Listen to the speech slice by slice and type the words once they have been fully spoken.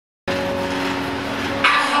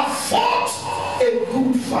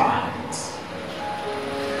fight.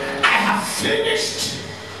 I have finished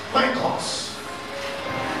my course.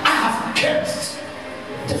 I have kept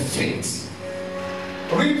the faith.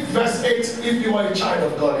 Read verse 8 if you are a child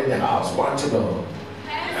of God in the house. Want to know?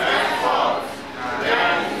 Henceforth,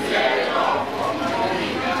 there is laid up for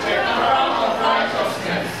me the crown of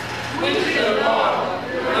righteousness, which the Lord,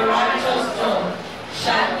 the righteous judge,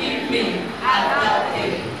 shall give me at that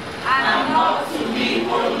day, and not to me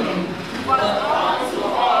only, but unto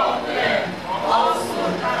all them also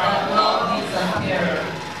that love disappear.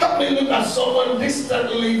 Let me look at someone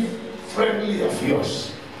distantly friendly of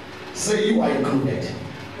yours. Say, you are included.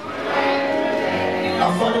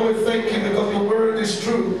 Our Father, we thank you because your word is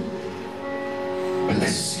true.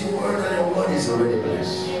 Bless your word, and your word is already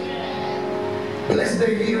blessed. Bless the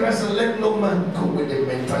hearers and let no man go with the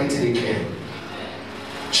mentality they can.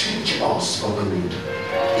 Change us for good.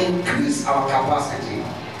 Increase our capacity.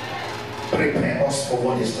 Prepare us for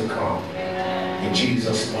what is to come. In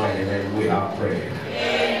Jesus' mighty name we have prayed.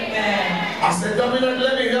 Amen. I said, Dominant,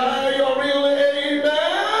 let me hear your real amen.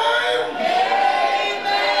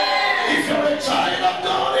 Amen. If you're a child of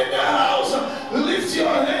God in the house, lift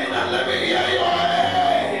your hand and let me hear your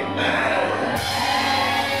amen.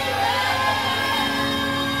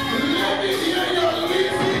 Let me hear your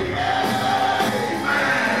living amen.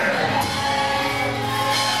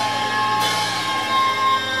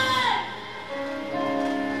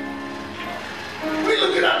 We're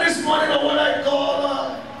looking at this morning at what I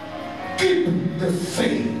call keep the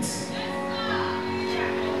faith.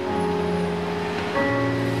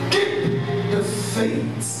 Keep the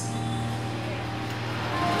faith.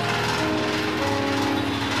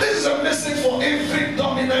 This is a message for every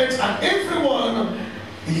dominant and everyone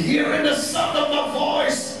hearing the sound of my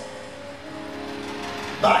voice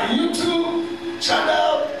by YouTube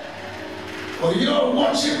channel, or you're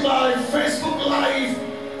watching by Facebook Live,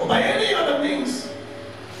 or by any other means.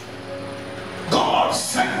 God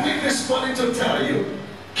sent me this morning to tell you,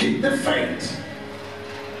 keep the faith.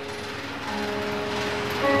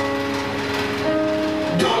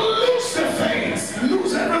 Don't lose the faith.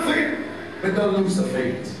 Lose everything, but don't lose the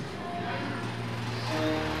faith.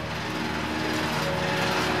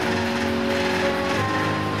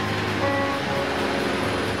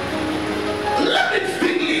 Let me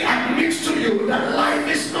freely admit to you that life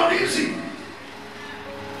is not easy.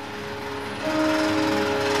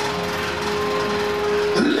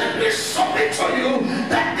 Let me submit to you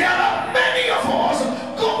that there are many of us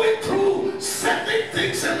going through certain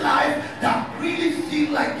things in life that really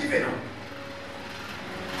feel like giving up.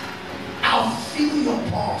 I'll feel your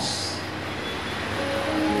pulse.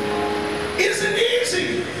 Isn't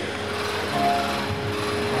easy.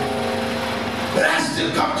 But I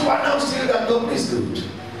still come to announce to you that God is good.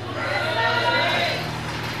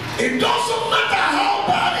 It doesn't matter how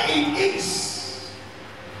bad it is.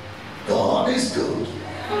 God is good.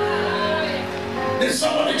 Did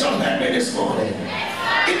somebody just hear me this morning?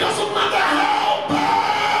 It doesn't matter how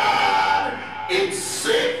bad it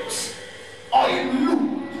seems or it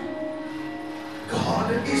looks.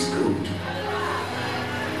 God is good.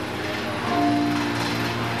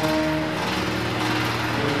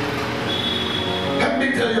 Let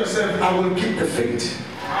me tell yourself, I will keep the faith.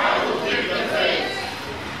 I will keep the faith.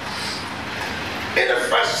 In the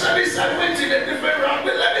first service, I went in a different route,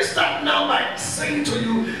 but let me start now by saying to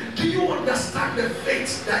you, do you understand the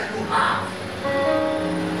faith that you have?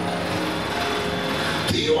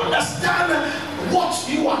 Do you understand what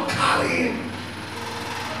you are carrying?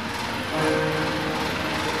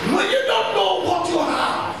 When you don't know what you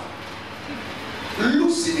have,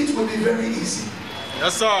 losing it will be very easy.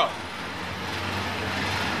 Yes, sir.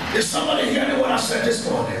 Is somebody hearing what I said this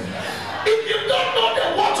morning? If you don't know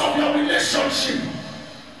the worth of your relationship,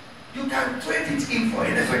 you can trade it in for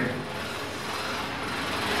anything.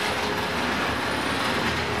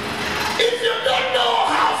 If you don't know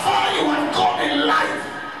how far you have gone in life,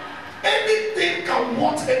 anything can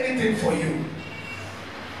worth anything for you.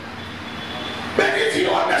 But if you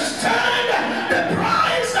understand the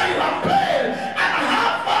price that you have paid and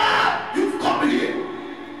how far you've come here,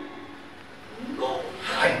 no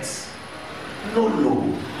height, no low,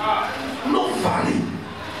 no valley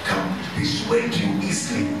can dissuade you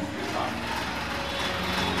easily.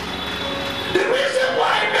 The reason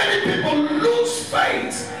why many people lose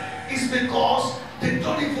faith is because they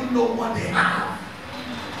don't even know what they have.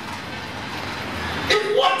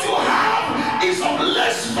 If what you have is of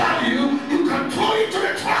less value, you can throw it to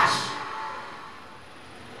the trash.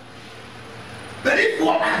 But if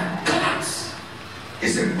what I've got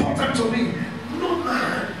is important to me, no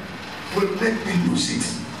man will let me lose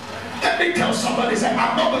it. Let me tell somebody, say,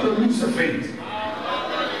 I'm not going to lose the faith.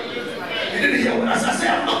 didn't hear what I said. I said,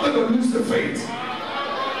 I'm not going to lose the faith.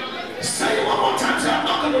 Say it one more time. Say, I'm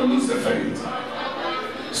not going to lose the faith.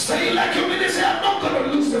 Say it like you mean it. Say, I'm not going to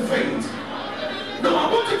lose the faith. No,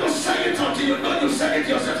 I want you to say it until you know you said it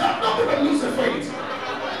yourself. I'm not going to lose the faith.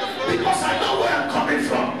 Because I know where I'm coming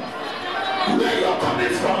from. Where you're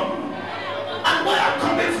coming from. And where I'm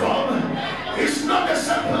coming from is not the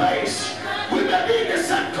same place. We may be in the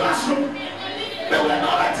same classroom, but we're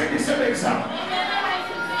not writing the same exam.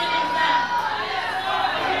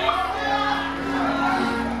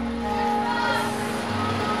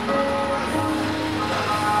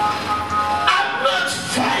 I'm not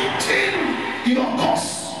fighting your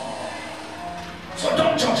cause. So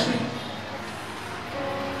don't judge me.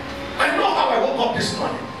 I know how I woke up this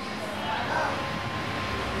morning.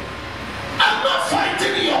 I'm not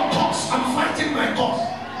fighting your cause. I'm fighting my cause.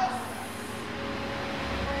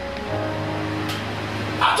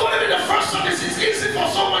 I told him in the first service, it's easy for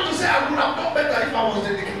someone to say, I would have done better if I was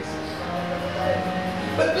in the case.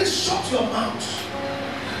 But please shut your mouth.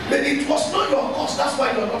 But it was not your cause. That's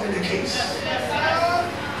why you're not in the case.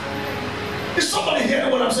 Is somebody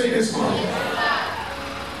hearing what I'm saying this morning?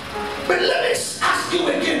 But let me ask you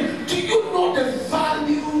again. Do you know the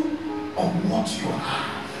value of what you have?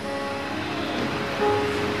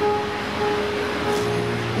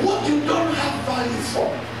 What you don't have value for,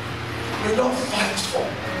 you don't fight for.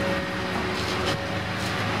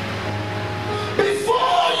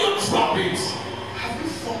 Before you drop it, have you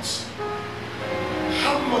fought?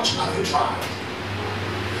 How much have you tried?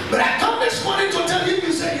 But I come this morning to tell you,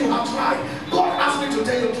 you say you have tried. God asked me to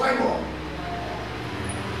tell you, try more.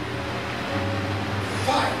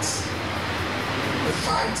 Fight. The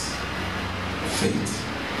fight. Faith.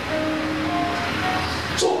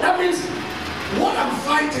 So that means what I'm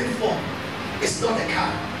fighting for is not a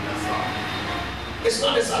car. It's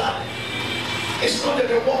not a salary. It's not the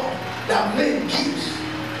reward that man gives.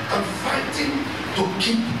 I'm fighting to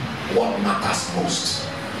keep what matters most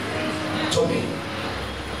to me,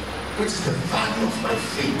 which is the value of my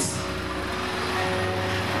faith.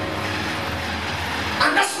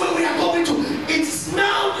 And that's where we are going to. It's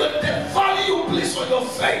now the value you place on your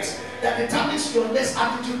faith that determines your next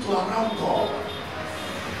attitude to around God.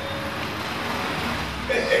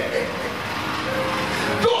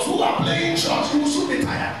 Those who are playing church, you will soon be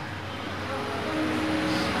tired.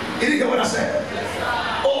 You didn't hear what I said?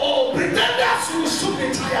 Oh, pretenders, you will soon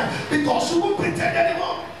be tired because you won't pretend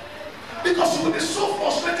anymore. Because you will be so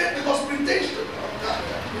frustrated because pretension.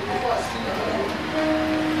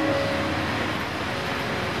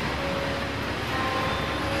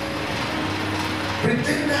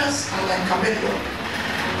 Pretenders are like chameleons.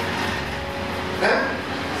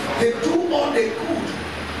 They do all they could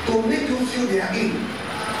to make you feel they are in,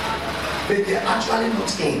 but they are actually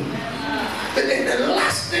not in. But then the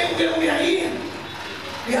last thing when we are in,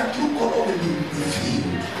 their true color will be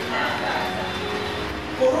revealed.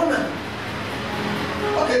 Corona.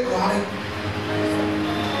 Okay, go ahead.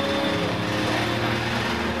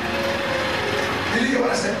 Did you hear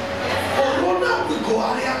what I said? Corona will go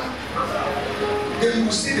ahead. Then you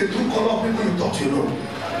will see the true color of people you thought you know.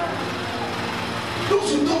 Those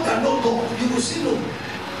who thought that know God, you will see no.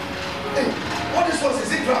 Hey, what is what?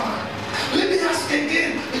 Is it drama? Let me ask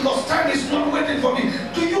again, because time is not waiting for me.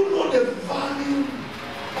 Do you know the value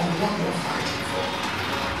of what you're fighting for?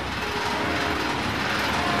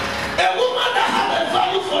 A woman that has a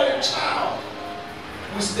value for a child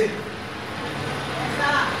will stay.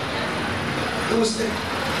 It will stay.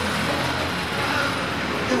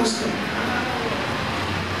 It will stay.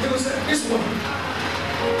 It will stay. This woman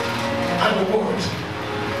and the world.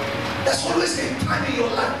 There's always a time in your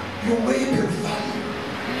life you weigh the value.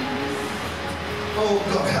 Oh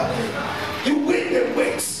God help me. You weigh the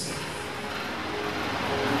weights.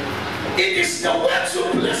 It is the weight you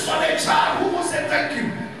place on a child who will say thank you.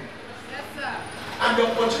 Yes, sir. And the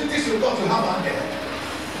opportunities you got to have out there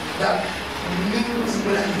that means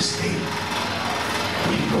whether you stay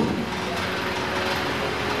or you go.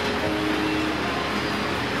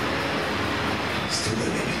 Still a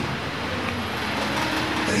baby.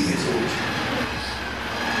 3 years old.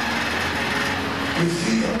 You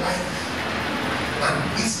feel your life and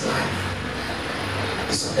his life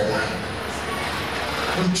is on the line.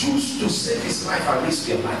 You choose to save his life and risk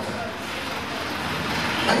your life.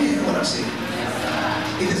 Are you hearing what I'm saying?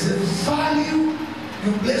 It is a value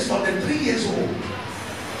you place on the 3 years old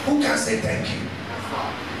who can say thank you.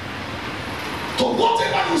 To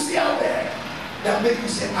whatever you see out there that make you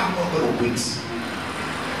say, I'm not going to wait.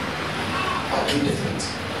 I'll do different.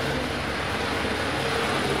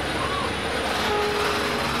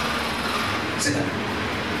 Sit down.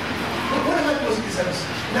 What am I time closing the service?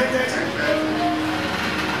 9:30.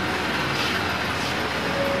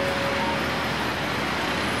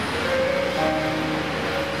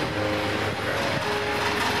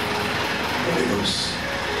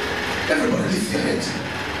 Everybody lift your head.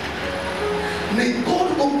 May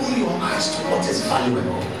God open your eyes to what is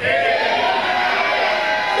valuable.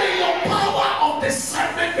 May your power of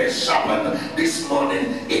discernment be sharpened this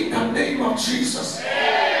morning in the name of Jesus.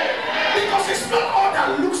 Because it's not all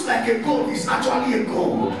that looks like a gold, it's actually a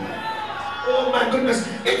gold. Oh my goodness.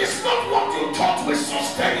 It is not what you thought will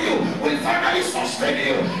sustain you, will finally sustain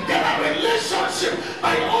you. There are relationships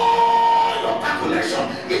by all your calculation.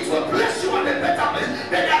 It will bless you in a better place.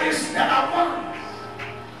 But there are one.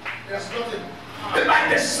 There's nothing. But by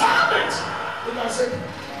discernment, you can say,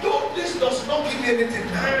 though this does not give me anything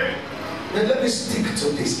now, then let me stick to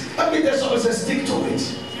this. Let me just always say, stick to it.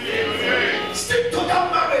 Stick to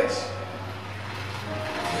that marriage.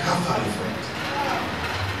 You have value for it.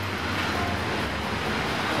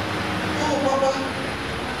 Oh, Mama,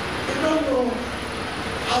 you don't know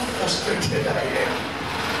how frustrated I am.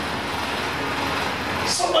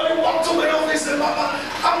 Somebody walked to my office and said, Mama,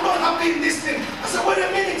 I'm not happy in this thing. I said, wait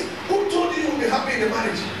a minute. Who told you you'll be happy in the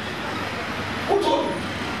marriage? Who told you?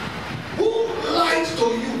 Who lied to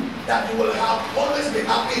you that you will always be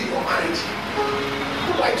happy in your marriage?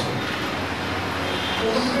 Who lied to you?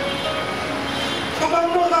 Mama,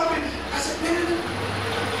 I'm not happy. I said,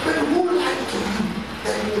 but who lied to you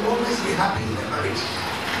that you will always be happy in the marriage?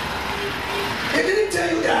 They didn't tell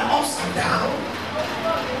you there are ups and downs.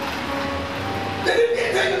 They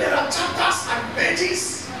didn't tell you there are chapters and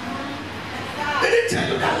pages. They didn't tell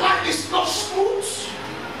you that life is not smooth.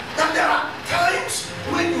 That there are times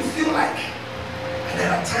when you feel like, and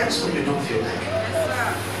there are times when you don't feel like.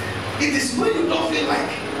 It is when you don't feel like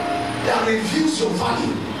that reveals your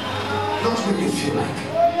value, not when you feel like.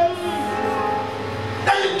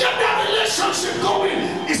 That you get that relationship going.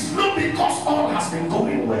 It's not because all has been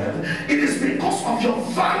going well. It is because of your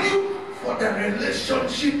value for the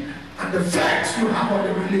relationship and the facts you have on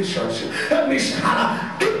the relationship. Let me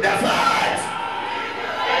shout, give the facts.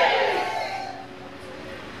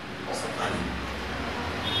 What's the value?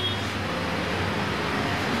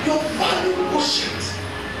 Your value bullshit.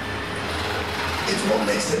 It's what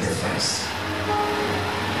makes the difference.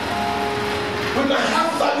 We might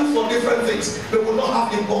have value for different things, but we will not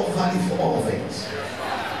have equal value for all things.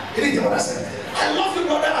 You didn't hear what I said? I love you,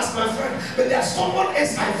 brother, as my friend, but there's someone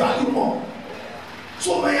else I value more.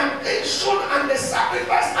 So my attention and the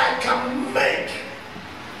sacrifice I can make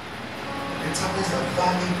determines the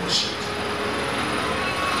value worship.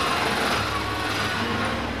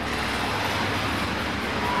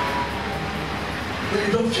 When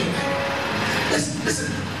you don't feel like, listen,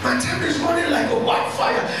 my time is running like a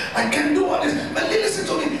wildfire. I can do all this. But listen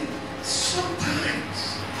to me.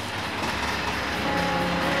 Sometimes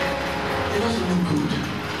it doesn't look good.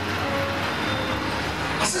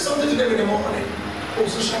 I said something to them in the morning. Oh,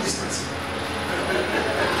 social distancing.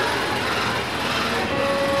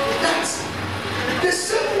 That's the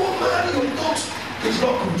same woman you thought is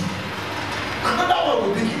not good. Another one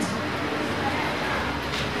will pick it.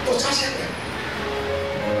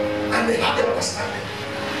 And they have the understanding.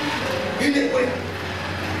 In a way,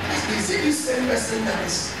 is it the same person that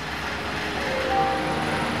is?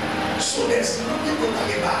 So there's nothing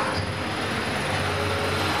totally bad.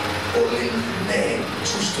 Only men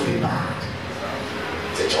choose to be bad.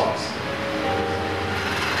 It's a choice.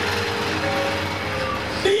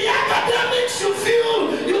 The academics you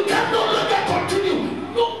feel you can no longer continue.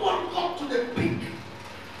 No one got to the peak.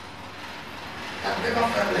 I've never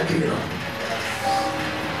felt like giving up.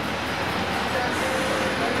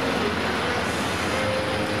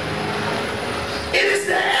 It is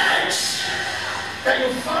the edge that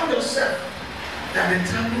you found yourself that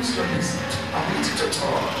determines your ability to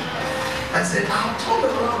turn. And say, I'll turn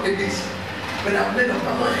around in this, but I've made up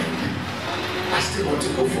my mind. I still want to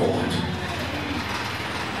go forward.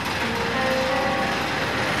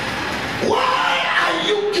 Why are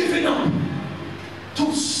you giving up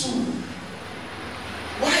too soon?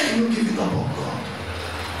 Why are you giving up on God?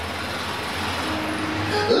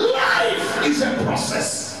 Life is a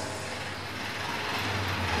process.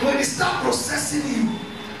 When they start processing you,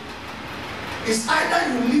 it's either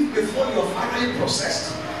you leave before you're finally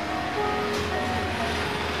processed,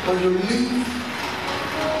 or you leave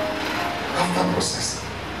after processing.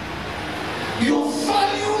 Your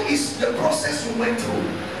value is the process you went through.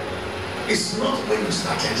 It's not when you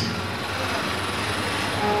started.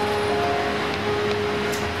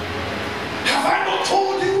 Have I not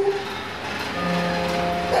told you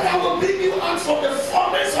that I will bring you out from the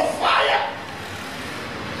furnace of fire?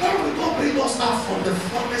 Where will God bring us from the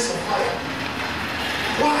furnace of fire.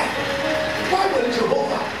 Why? Why will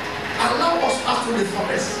Jehovah allow us out through the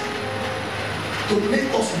furnace to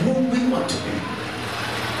make us who we want to be?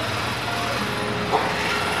 Why?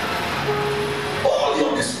 All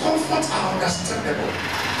your discomforts are understandable.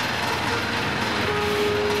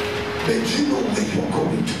 But you know where you're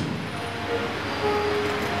going to.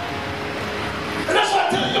 And that's why I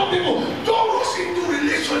tell young people, don't rush into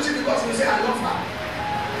relationship because you say, I love her.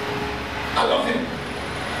 I love him.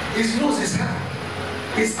 His nose is high.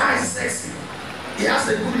 His eyes sexy. He has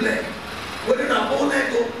a good leg. Whether an old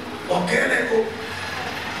leg or care leg.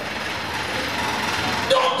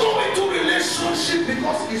 Don't go into relationship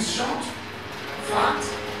because he's short, fat,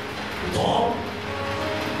 tall.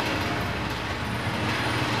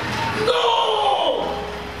 No!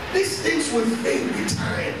 These things will fade with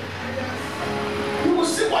time. You will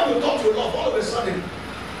see why you thought you love all of a sudden.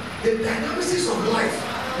 The dynamics of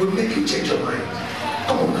life will make you change your mind.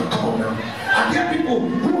 Come on now, come on now. And there are people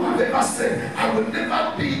who have ever said, I will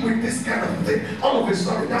never be with this kind of thing. All of a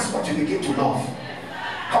sudden, that's what you begin to love.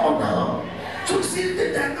 Come on now. So see,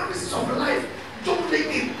 the dynamics of life, don't make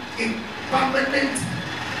it a permanent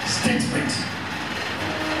statement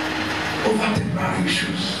over temporary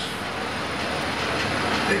issues.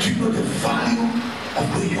 That you know the value of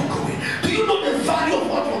where you're going. Do you know the value of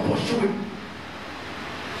what you're pursuing?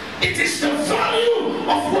 It is the value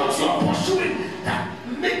of what you're pursuing that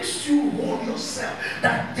makes you hold yourself,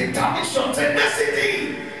 that determines your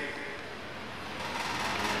tenacity.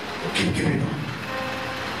 Keep giving on.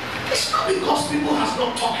 It's not because people has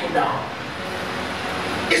not talked you down.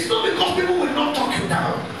 It's not because people will not talk you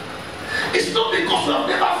down. It's not because you have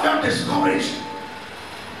never felt discouraged.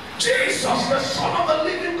 Jesus, the Son of the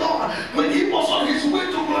living God, when he was on his way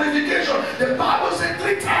to glorification, the Bible said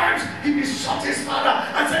 3 times he besought his father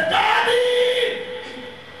and said, Daddy,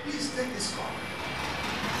 please take this car.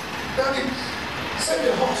 Daddy, send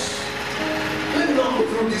the horse. Let me not go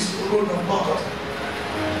through this road of Golgotha.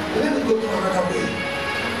 Let me go through another way.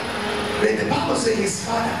 When the Bible says his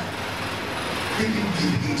father didn't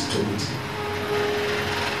give heed to it.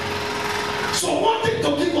 So wanting to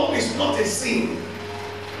give up is not a sin.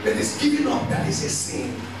 But it's giving up that is a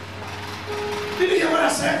sin. Did you hear what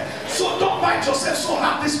I said? So don't bite yourself so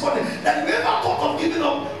hard this morning that you ever thought of giving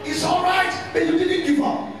up. It's alright, but you didn't give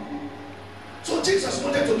up. So Jesus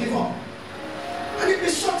wanted to give up. And he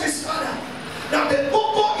besought his father. Now the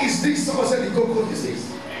cocoa is this. Someone said the cocoa is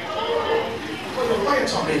this. But the why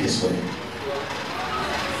are you this way?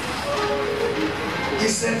 He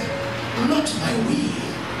said, not my will,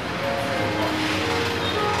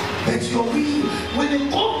 but your will. When you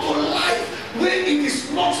come to life, when it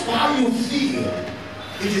is not how you feel,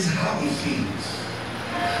 it is how he feels.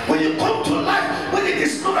 When you come to life, when it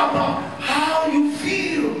is not about how you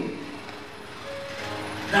feel,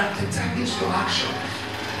 that determines your actions.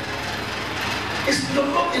 It's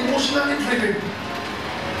not emotionally driven.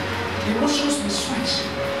 Emotions will switch.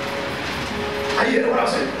 Are you hearing what I'm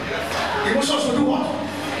saying? Emotions will do what?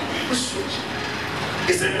 Will switch.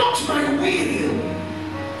 It's not my will,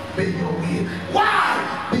 but your will.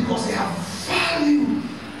 Why? Because they have value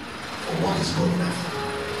for what is going after.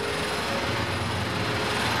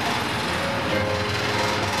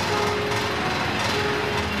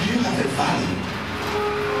 Do you have a value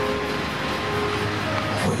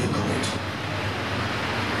for your going to?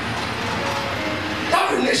 That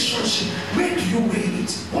relationship, where do you weigh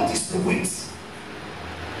it? What is the weight?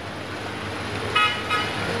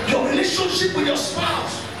 Your relationship with your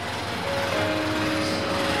spouse.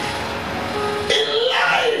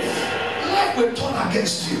 Life will turn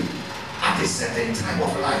against you at a certain time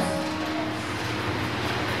of life.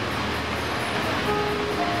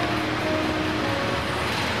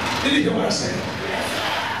 Did you hear what I said?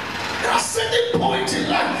 There are certain points in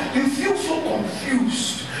life you feel so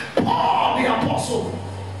confused. Paul the apostle,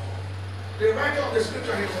 the writer of the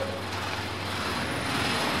scripture himself,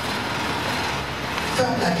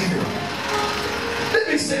 felt like giving up. Let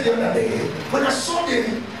me say the other day, when I saw the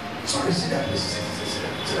see that please.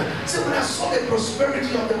 So when I saw the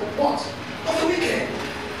prosperity of the what? Of the wicked,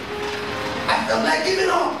 I felt like giving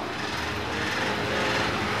up.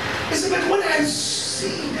 He said, but when I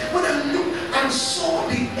look and saw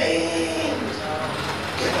the end,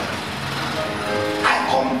 I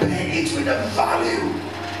compare it with the value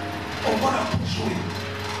of what I'm pursuing.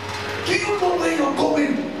 Do you know where you're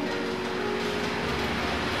going?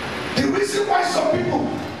 The reason why some people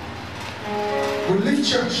will leave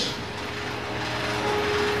church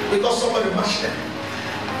because somebody mashed them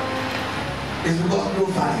is because no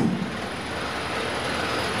value.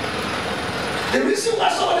 The reason why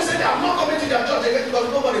somebody said I'm not coming to their church again because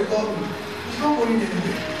nobody called me. not going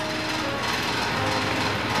anywhere.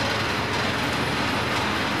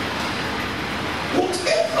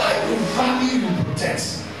 Whatever you value, you protect.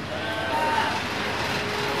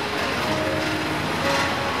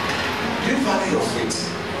 You value your faith.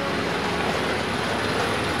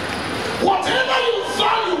 Whatever you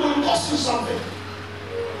value will cost you something.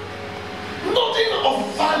 Nothing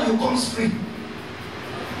of value comes free.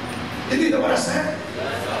 Did you know what I said?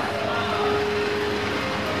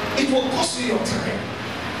 It will cost you your time.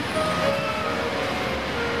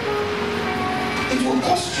 It will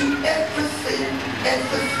cost you everything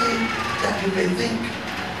that you may think.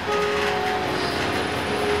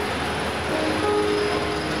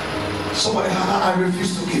 Somebody, I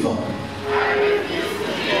refuse to give up. I refuse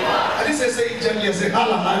to give up. I didn't say it gently. I said,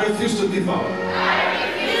 I refuse to give up. I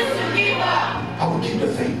refuse to give up. I will keep the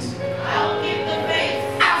faith. I will keep the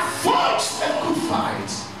faith. I fought a good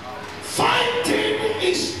fight. Fighting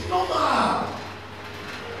is normal.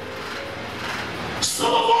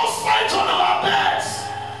 Some of us fight on our beds.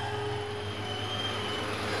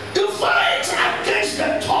 You fight against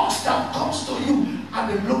the talks that comes to you at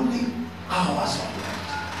the lonely hours of night.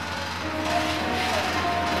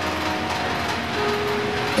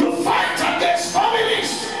 You fight against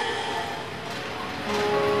families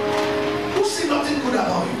who see nothing good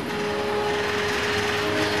about you.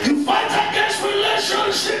 You fight against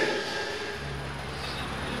relationships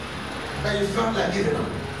that you felt like giving up.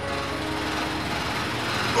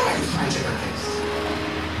 What are you fighting against?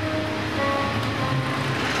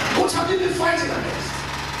 What have you been fighting against?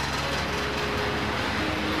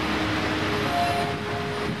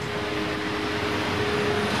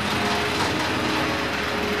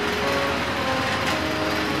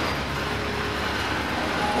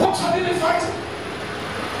 What have you been fighting?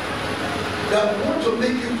 That want to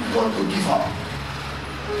make you want to give up.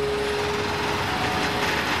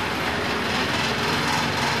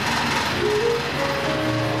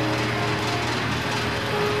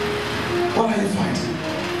 What are you fighting?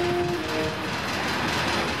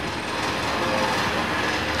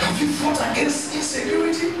 Have you fought against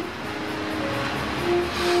insecurity?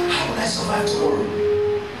 How will I survive tomorrow?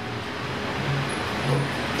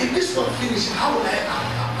 If this one finishes, how will I?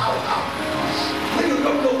 When you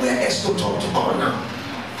don't know where else to talk to, come on now.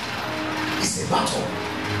 It's a battle.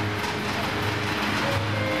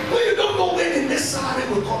 When you don't know where the next salary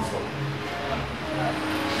will come from.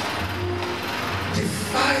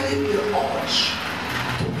 Defining the urge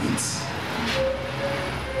to eat.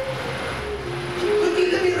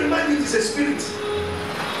 Let me remind you, it is a spirit.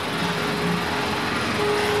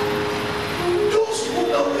 Those who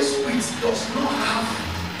always eat does not have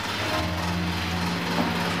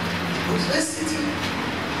capacity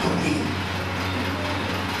to eat.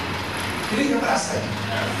 You didn't hear what I said?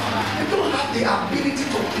 You don't have the ability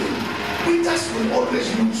to eat. Eaters will always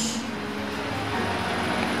lose.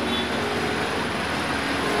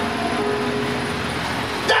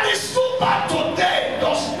 That is too bad today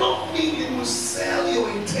does not mean you will sell your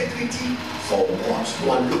integrity for what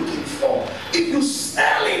you are looking for. If you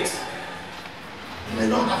sell it, you may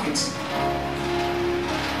not have it.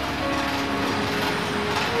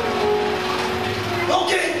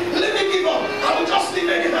 Okay, let me give up. I will just leave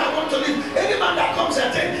any man I want to leave. Any man that comes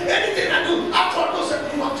and takes anything I do, after all those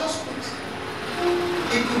things, you have just quit.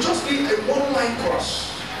 It could just be a one-line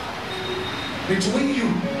cross between you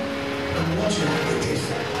and what you have waited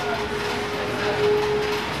for.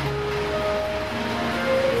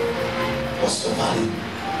 What's the value?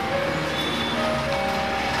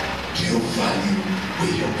 Do you value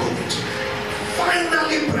where you're going to?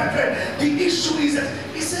 Finally, brethren, the issue is that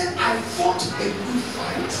he said, I fought a good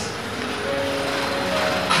fight.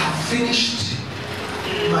 I have finished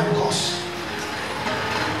my course.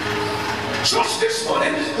 Just this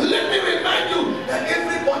morning, let me remind you that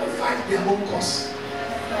everybody fights their own course.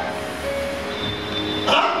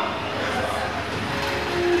 Huh?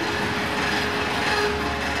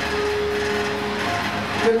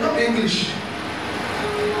 They not English.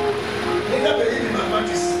 They not believe in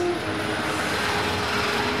mathematics.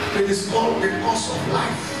 It is called the course of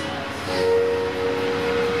life.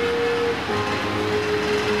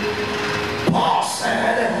 Paul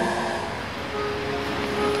said,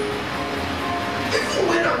 even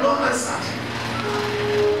when I'm not answered,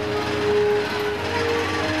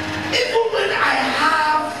 even when I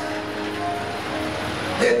have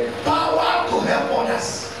the power to help others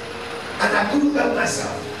and I couldn't help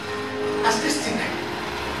myself, I still think.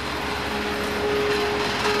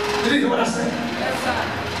 Did you hear what I said? Yes,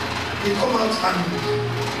 sir. He come out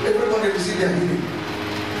and everybody receive their healing.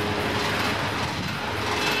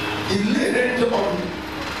 He laid it on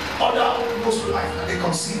other people's life and they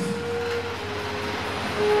conceive.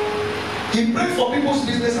 He prayed for people's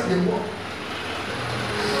business and they work.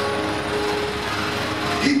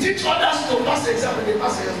 He teach others to pass the exam and they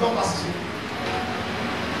pass it. He has not passed it.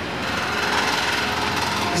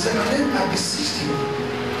 He said, and then I beseech you,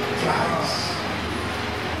 Christ,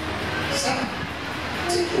 sir,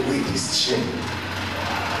 take away this shame.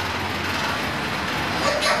 I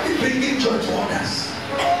can't be bringing joy to others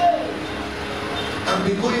and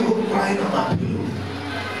be going home crying on my pillow.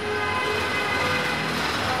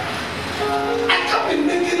 I can't be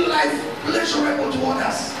making life pleasurable to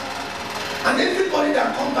others. And everybody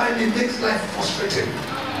that comes by me makes life frustrating.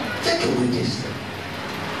 Take away this thing.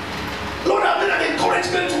 Lord, I've been an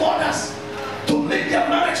encouragement to others to make their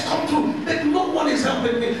marriage come through. That no one is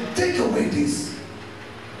helping me. Take away this.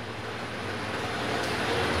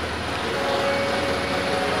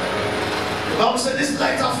 The Bible said this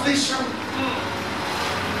light affliction.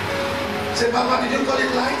 Say, Papa, did you call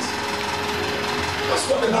it light? That's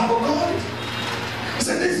what the Bible called it. He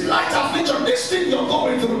said, this light affliction, this thing you're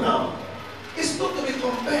going through now, it's not to be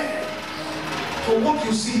compared to what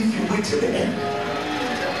you see if you wait till the end.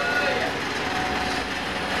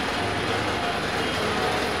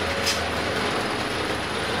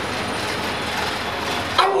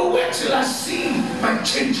 I will wait till I see my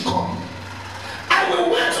change come. I will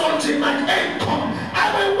wait until my end come.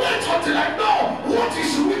 I will wait until I know what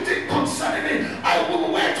is written concerning me. I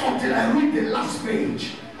will wait until I read the last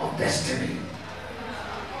page of destiny.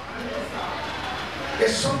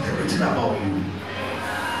 There's something written about you.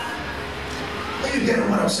 Are you getting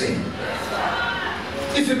what I'm saying?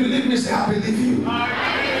 If you believe me, say, I believe you.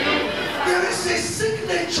 There is a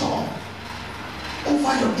signature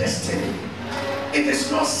over your destiny. It is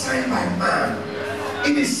not signed by man.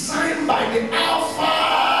 It is signed by the Alpha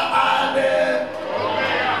and the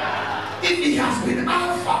Omega. If he has been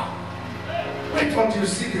Alpha, wait until you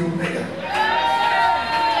see the Omega.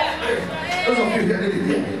 Hey, those of you here didn't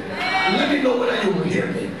hear me. Let me know whether you will hear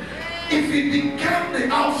me. If he became the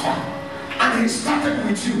Alpha and he started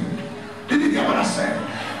with you, did you hear what I said?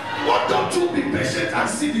 Why don't you be patient and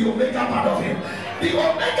see the Omega part of him? The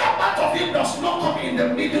Omega part of him does not come in the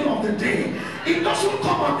middle of the day. It doesn't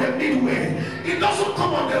come on the midway. It doesn't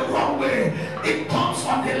come on the wrong way. It comes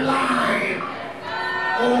on the line.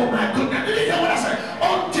 Oh my goodness. Did you hear what I said?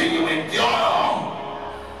 Until you endure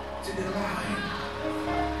to the line.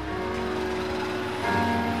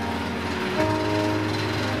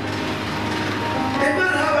 A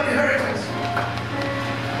man have an inheritance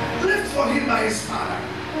left for him by his father.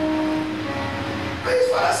 And his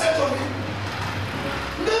father said to him,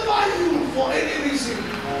 never you for any reason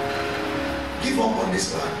give up on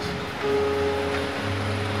this land.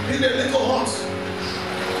 Build a little house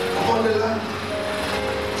upon the land.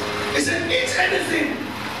 He said, eat anything,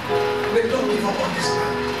 but don't give up on this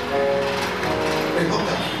land.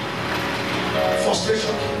 Remember,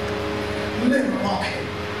 frustration came. Men mock him.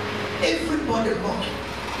 Everybody mock him.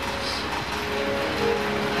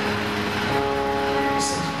 He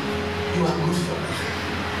said, you are good for nothing.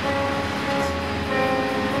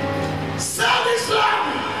 Sell this land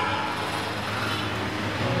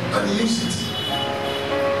and use it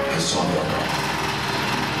and solve your problem.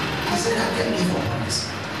 He said, I can't give up on this.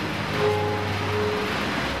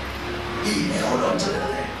 He held on to the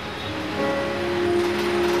land.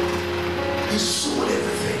 He sold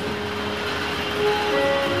everything.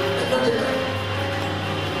 And not the land.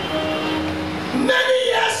 Many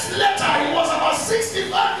years later, he was about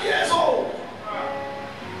 65 years old.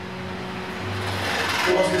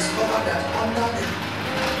 It was discovered that under the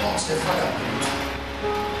box the father put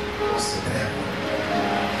was the devil.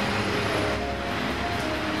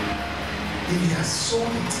 He has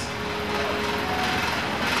sold it.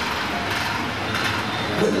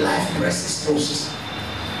 When life presses close,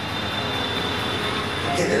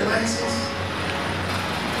 get the license.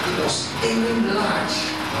 He was aiming large,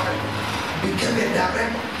 became a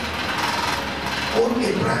director, owned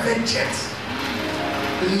a private jet,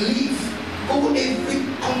 live go every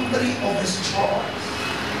country of his choice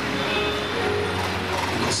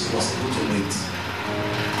because he was able to wait.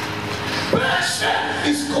 Pressure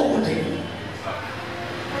is golden.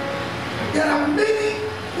 There are many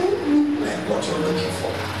who look like what you're looking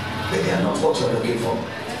for, but they are not what you're looking for.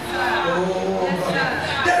 Oh,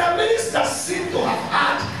 there are many that seem to have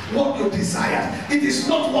had what you desire. It is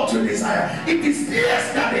not what you desire. It is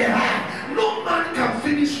theirs that they have. No man can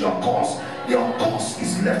finish your course. Your course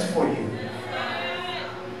is left for you.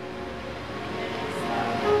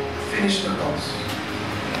 Finish the course.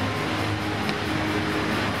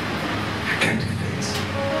 I can't do it.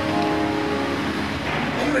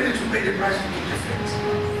 Are you ready to pay the price to keep the faith?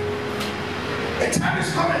 A time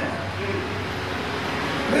is coming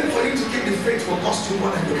Then for you to keep the faith will cost you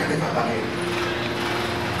more than you can ever bargain.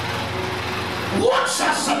 What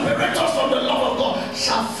shall separate us from the love of God?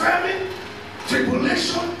 Shall famine,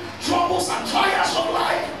 tribulation, troubles, and trials of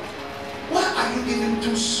life? Why are you giving up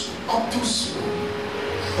too soon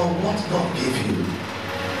for what God gave you?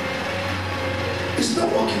 It's not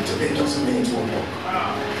working today, doesn't mean it won't work.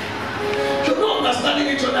 You're not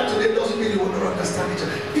understanding each other today, doesn't mean you will not understand each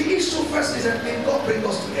other. The issue first is that may God bring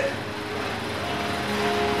us together.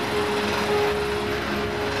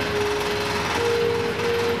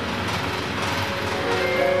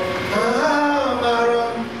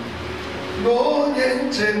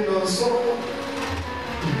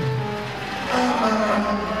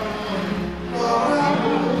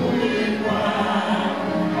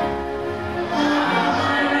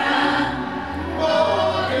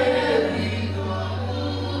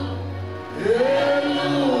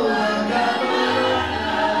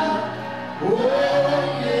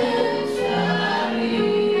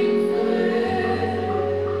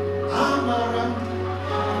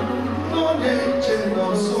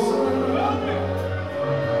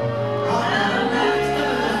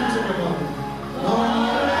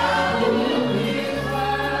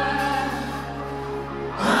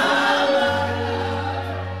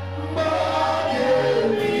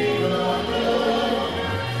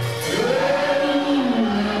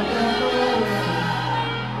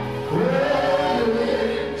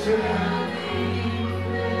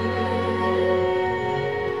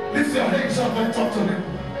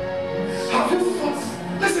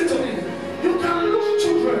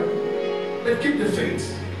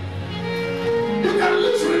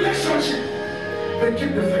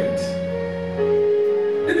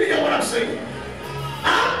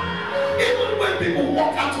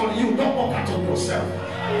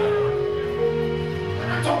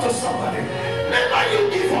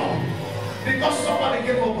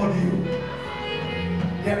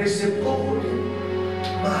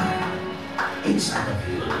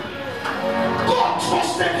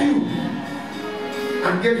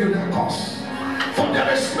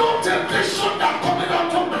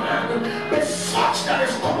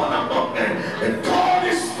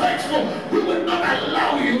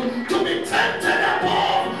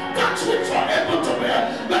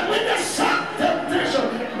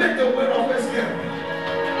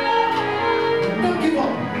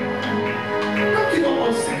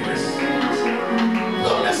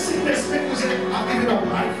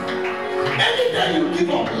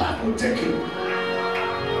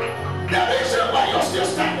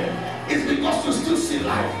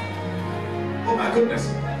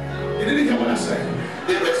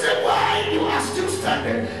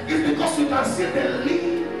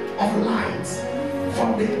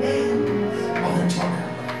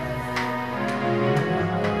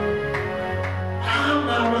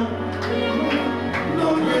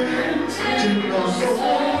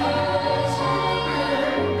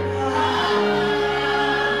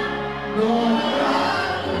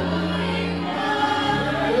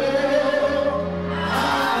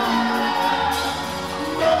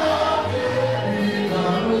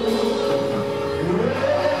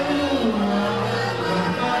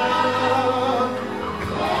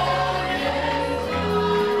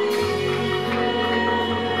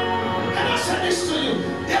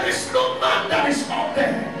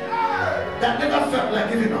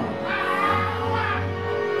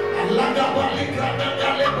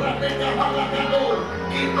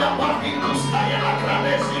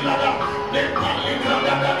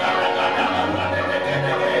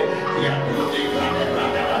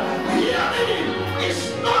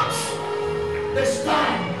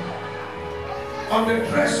 On the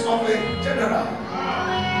dress of a general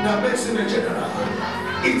that makes him a general.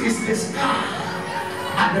 It is the scar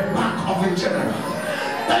at the back of a general.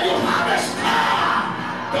 That you have a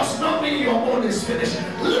scar does not mean your own is finished.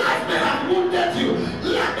 Life may have wounded you.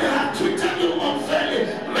 Life may have treated you unfairly.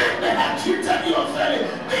 Men may have treated you unfairly.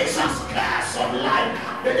 These are scars of life.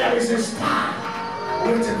 But there is a scar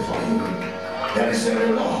waiting for you. There is a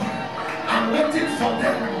reward. I'm waiting for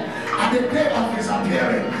them. At the day of his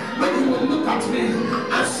appearing, when he will look at me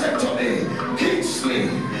and say to me, Kingsley,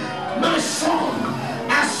 my son,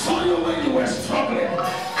 I saw you when you were struggling.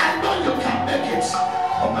 I know you can make it.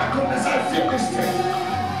 Oh my goodness, I feel this thing.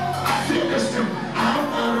 I feel this thing.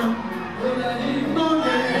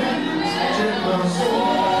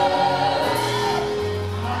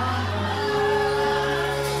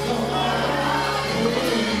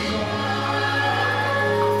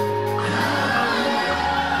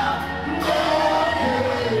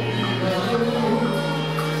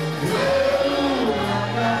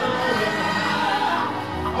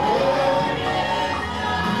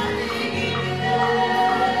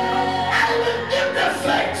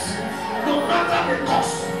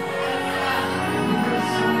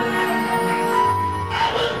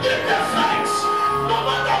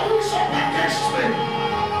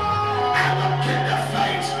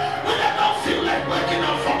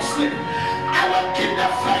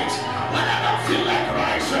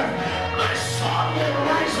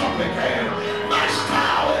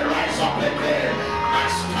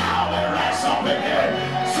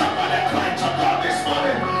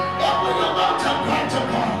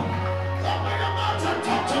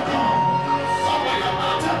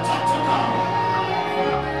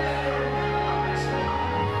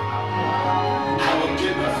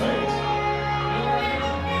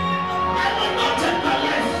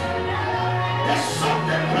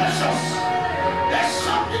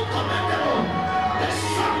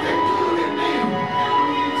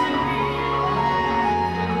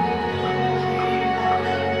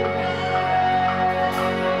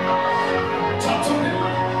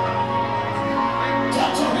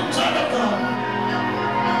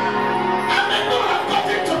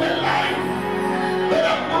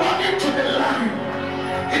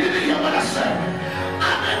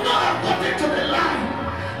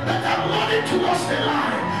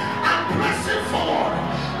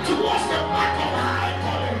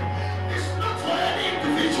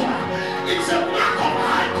 It's a mark of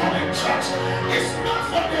high calling, church. It's not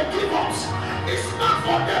for the give-ups. It's not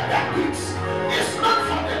for them that quits. It's not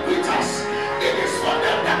for the quitters. It is for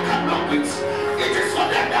them that cannot quit. It is for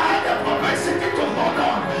them that have the propensity to hold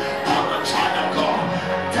on. Come on, child of God.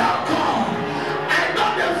 Tell God, I know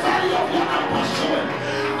the value of what I'm pursuing.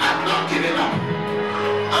 I'm not giving up.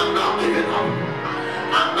 I'm not giving up.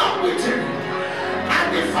 I'm not quitting. I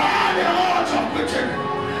defy the odds of quitting.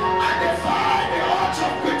 I defy the odds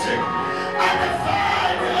of quitting. I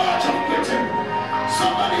defy the odds of quitting.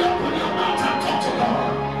 Somebody open your mouth and talk to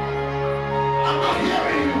God. I'm not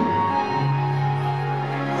hearing you.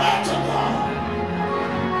 Right to God.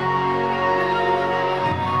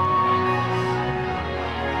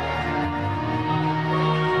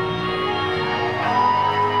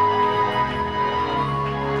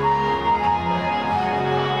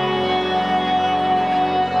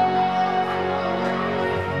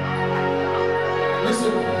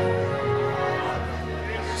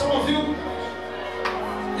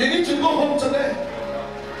 You need to go home today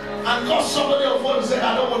and call somebody on phone and say,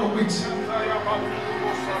 I don't want to quit.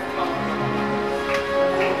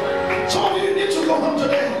 Some of you need to go home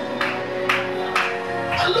today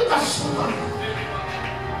and look at someone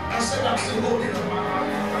and say, I'm still holding on.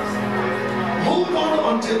 Hold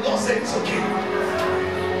on until God says it's okay.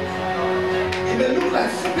 It may look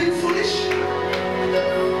like being foolish.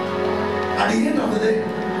 At the end of the day,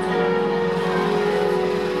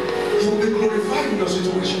 you will be glorified in your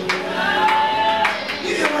situation.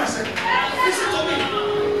 You hear what I said? Listen to me.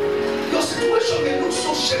 Your situation may look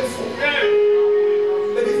so shameful.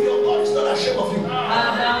 But if your God is not ashamed of you.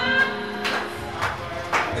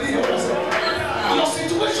 You hear what I said? Your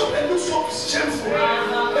situation may look so shameful.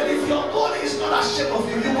 But if your God is not ashamed of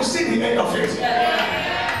you, you will see the end of it.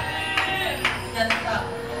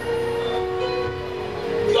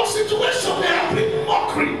 Your situation may have been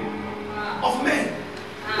mockery of men.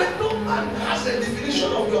 But no man has a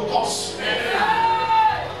definition of your cause.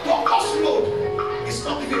 Your cause load is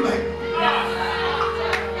not given by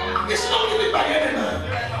it's not given by any man.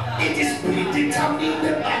 It is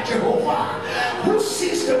predetermined by Jehovah, who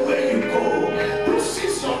sees the way you go, who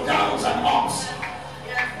sees your downs and ups.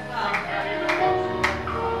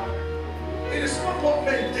 It is not what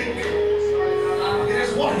men think. It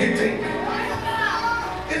is what he thinks.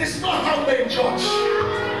 It is not how they judge.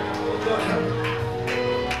 God help me.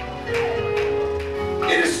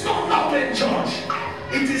 It is not how they judge.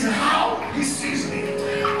 It is how he sees me.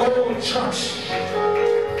 Oh, church.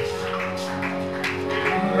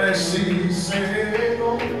 Mercy, say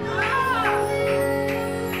no.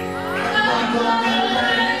 I'm not gonna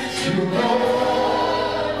let you go.